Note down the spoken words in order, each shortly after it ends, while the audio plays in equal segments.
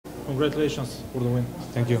Congratulations for the win.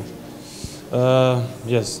 Thank you.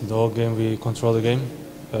 Yes, the whole game we control the game.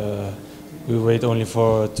 We wait only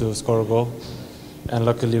to score a goal, and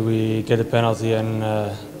luckily we get a penalty and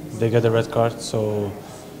they get a red card. So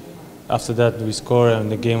after that we score and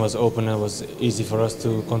the game was open and it was easy for us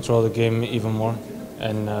to control the game even more.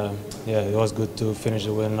 And yeah, it was good to finish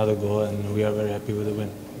it with another goal, and we are very happy with the win.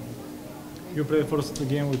 You played first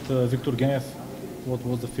game with Victor Genev. What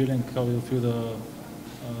was the feeling? How do you feel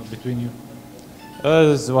between you?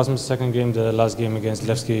 This was my second game. The last game against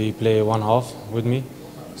Levski, he played one half with me.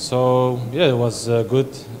 So yeah, it was good.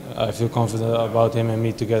 I feel confident about him and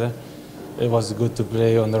me together. It was good to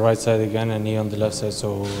play on the right side again and he on the left side.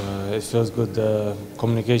 So it feels good. The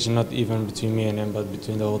communication, not even between me and him, but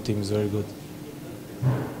between the whole team, is very good.